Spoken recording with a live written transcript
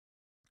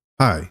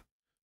Hi,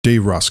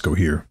 Dave Roscoe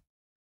here.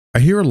 I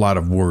hear a lot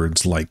of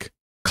words like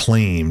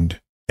claimed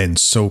and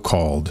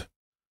so-called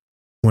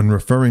when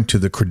referring to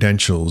the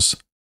credentials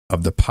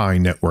of the Pi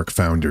Network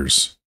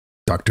founders,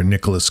 Dr.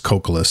 Nicolas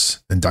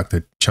Kokkalis and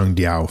Dr.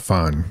 Chengdiau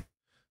Fan.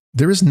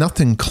 There is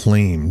nothing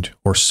claimed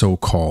or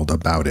so-called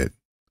about it.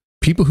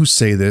 People who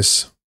say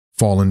this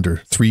fall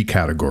under three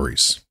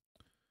categories: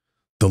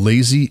 the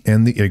lazy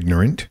and the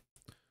ignorant,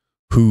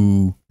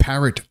 who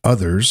parrot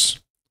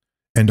others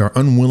and are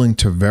unwilling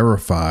to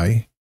verify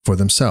for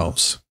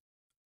themselves,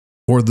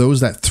 or those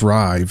that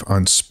thrive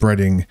on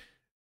spreading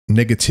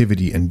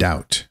negativity and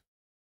doubt.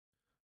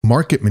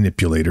 Market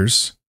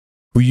manipulators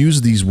who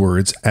use these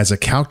words as a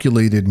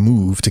calculated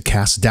move to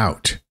cast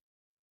doubt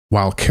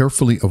while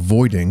carefully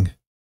avoiding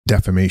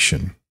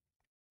defamation.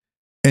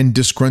 And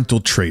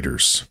disgruntled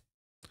traders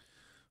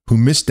who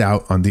missed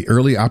out on the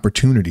early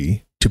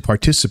opportunity to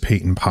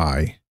participate in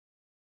Pi,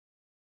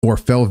 or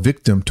fell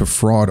victim to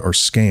fraud or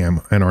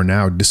scam and are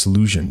now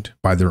disillusioned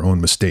by their own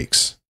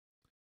mistakes,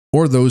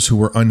 or those who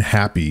were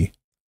unhappy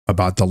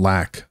about the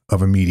lack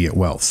of immediate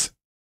wealth.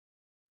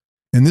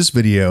 In this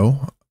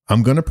video,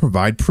 I'm going to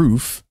provide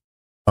proof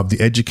of the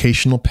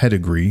educational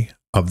pedigree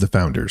of the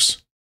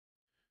founders,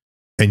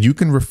 and you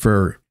can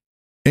refer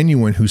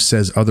anyone who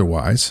says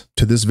otherwise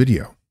to this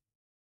video.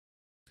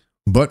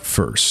 But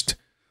first,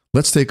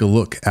 let's take a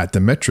look at the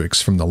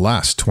metrics from the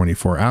last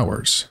 24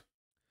 hours.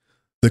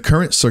 The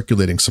current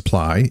circulating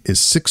supply is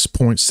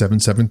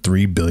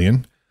 6.773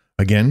 billion.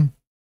 Again,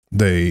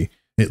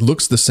 it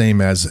looks the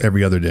same as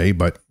every other day,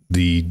 but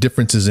the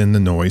difference is in the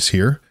noise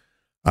here.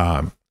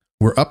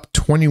 We're up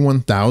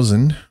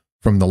 21,000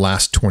 from the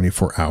last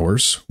 24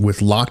 hours,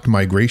 with locked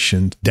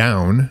migrations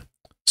down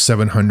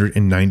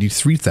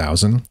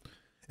 793,000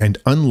 and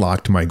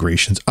unlocked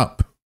migrations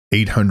up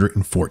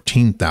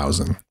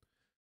 814,000,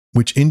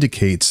 which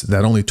indicates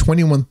that only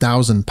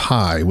 21,000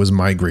 Pi was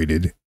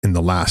migrated in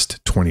the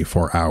last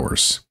 24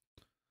 hours.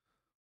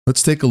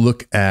 Let's take a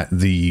look at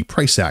the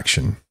price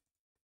action.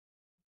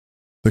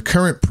 The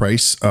current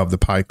price of the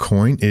Pi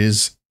coin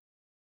is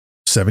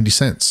 70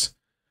 cents.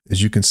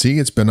 As you can see,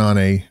 it's been on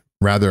a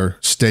rather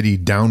steady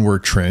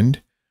downward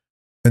trend,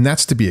 and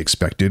that's to be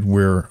expected.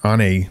 We're on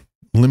a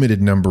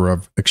limited number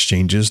of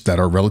exchanges that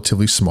are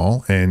relatively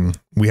small, and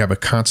we have a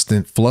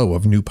constant flow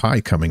of new Pi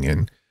coming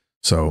in.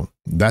 So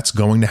that's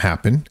going to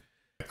happen.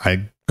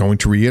 I'm going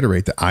to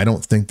reiterate that I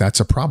don't think that's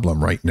a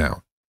problem right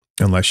now,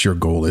 unless your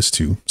goal is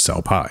to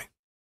sell Pi.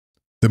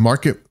 The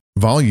market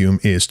volume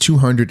is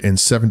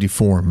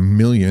 274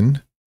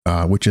 million,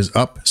 which is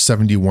up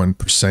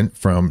 71%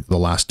 from the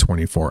last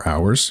 24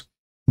 hours.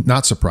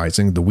 Not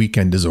surprising, the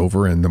weekend is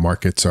over and the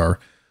markets are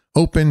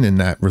open, and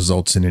that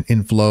results in an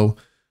inflow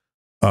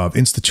of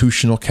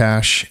institutional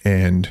cash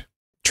and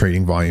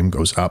trading volume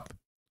goes up.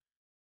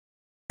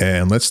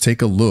 And let's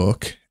take a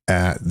look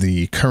at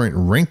the current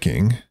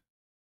ranking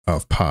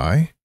of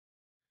Pi,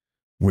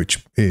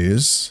 which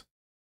is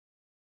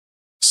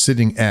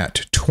sitting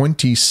at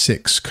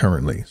 26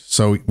 currently.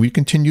 So we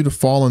continue to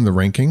fall in the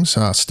rankings,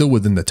 still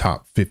within the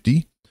top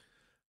 50,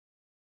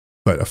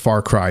 but a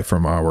far cry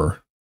from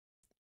our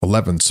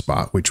 11th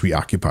spot, which we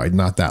occupied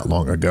not that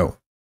long ago.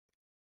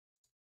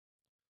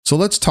 So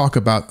let's talk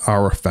about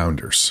our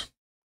founders.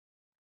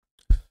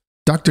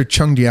 Dr.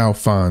 Chengdiau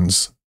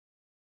Fan's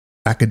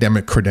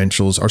academic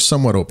credentials are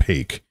somewhat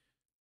opaque,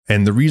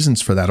 and the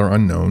reasons for that are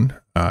unknown.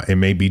 It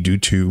may be due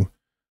to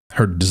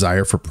her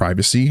desire for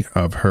privacy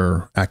of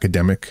her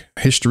academic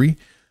history,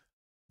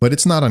 but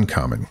it's not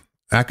uncommon.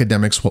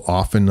 Academics will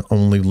often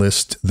only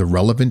list the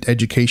relevant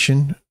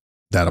education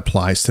that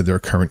applies to their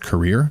current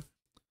career,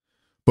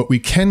 but we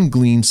can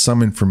glean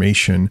some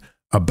information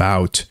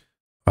about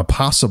a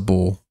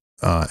possible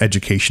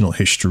educational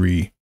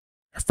history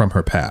from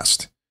her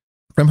past.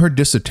 From her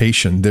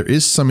dissertation, there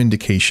is some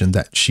indication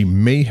that she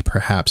may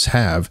perhaps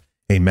have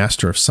a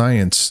Master of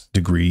Science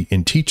degree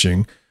in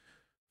teaching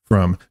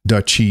from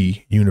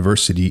Dachi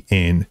University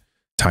in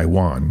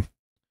Taiwan.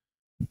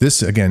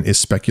 This, again, is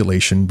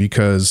speculation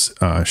because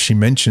she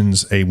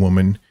mentions a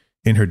woman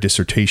in her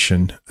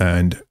dissertation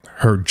and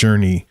her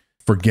journey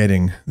for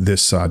getting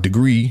this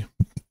degree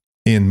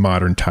in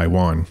modern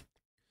Taiwan.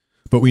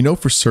 But we know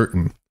for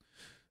certain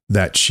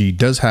that she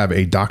does have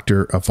a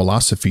Doctor of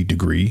Philosophy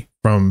degree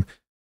from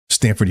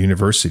Stanford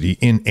University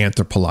in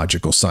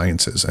anthropological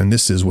sciences, and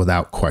this is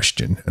without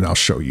question, and I'll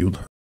show you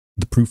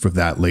the proof of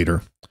that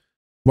later.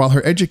 While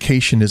her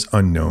education is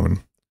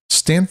unknown,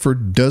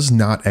 Stanford does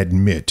not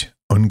admit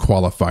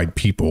unqualified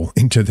people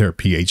into their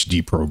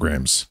PhD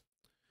programs.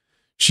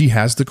 She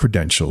has the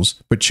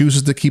credentials, but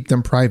chooses to keep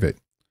them private,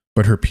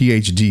 but her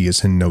PhD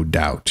is in no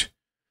doubt.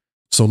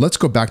 So let's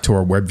go back to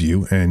our web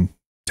view and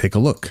take a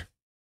look.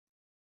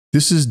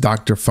 This is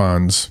Dr.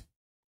 Fan's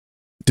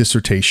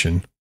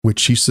dissertation, which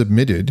she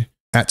submitted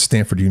at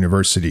Stanford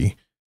University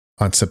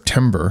on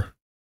September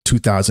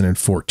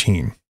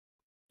 2014.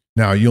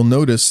 Now, you'll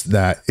notice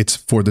that it's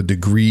for the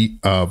degree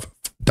of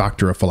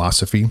Doctor of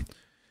Philosophy,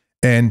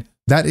 and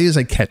that is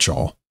a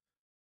catch-all.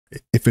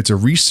 If it's a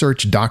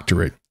research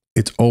doctorate,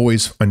 it's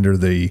always under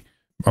the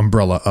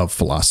umbrella of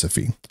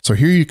philosophy. So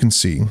here you can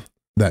see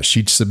that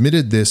she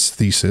submitted this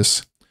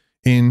thesis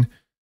in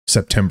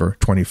September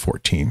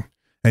 2014.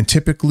 And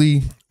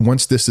typically,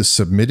 once this is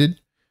submitted,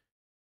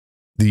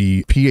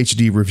 the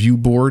PhD review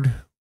board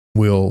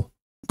will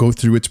go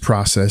through its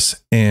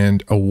process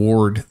and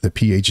award the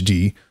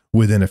PhD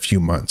within a few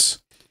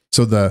months.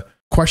 So the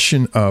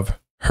question of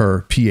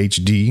her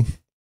PhD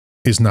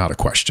is not a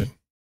question.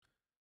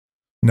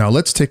 Now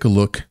let's take a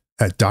look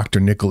at Dr.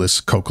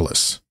 Nicolas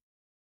Kokkalis.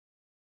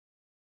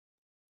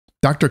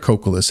 Dr.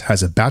 Kokkalis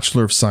has a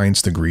Bachelor of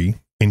Science degree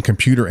in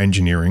computer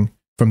engineering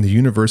from the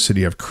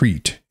University of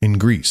Crete in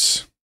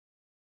Greece.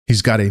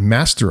 He's got a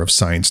Master of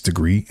Science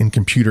degree in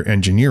computer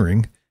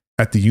engineering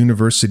at the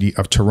University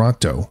of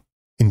Toronto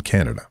in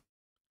Canada.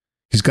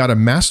 He's got a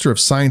Master of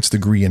Science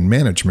degree in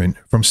management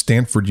from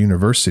Stanford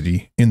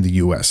University in the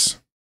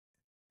US.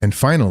 And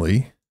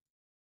finally,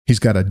 he's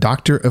got a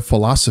Doctor of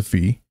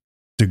Philosophy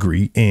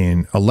degree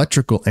in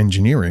electrical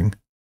engineering,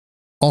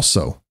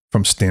 also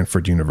from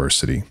Stanford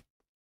University.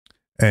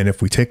 And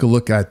if we take a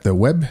look at the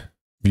web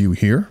view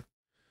here,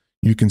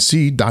 you can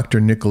see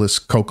Dr. Nicolas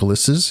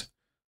Kokkalis's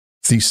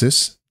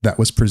thesis that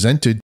was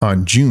presented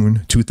on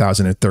June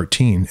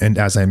 2013. And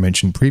as I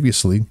mentioned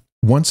previously,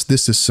 once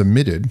this is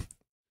submitted,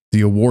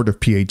 the award of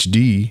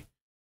PhD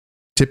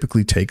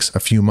typically takes a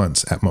few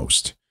months at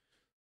most.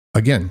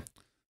 Again,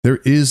 there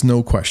is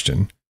no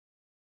question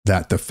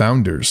that the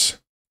founders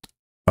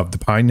of the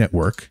Pi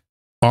Network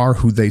are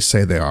who they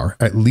say they are,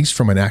 at least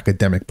from an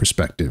academic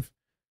perspective.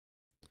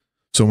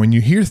 So when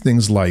you hear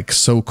things like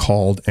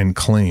so-called and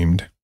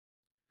claimed,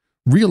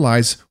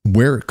 realize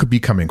where it could be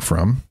coming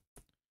from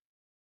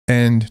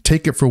and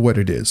take it for what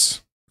it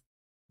is.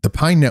 The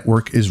Pi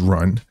Network is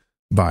run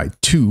by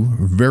two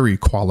very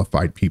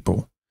qualified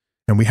people,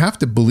 and we have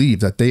to believe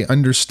that they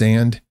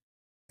understand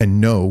and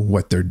know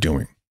what they're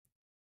doing.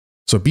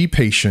 So be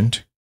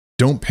patient,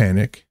 don't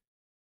panic,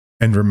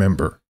 and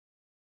remember,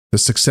 the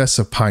success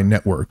of Pi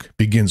Network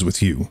begins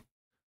with you.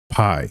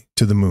 Pi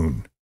to the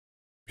moon.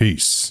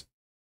 Peace.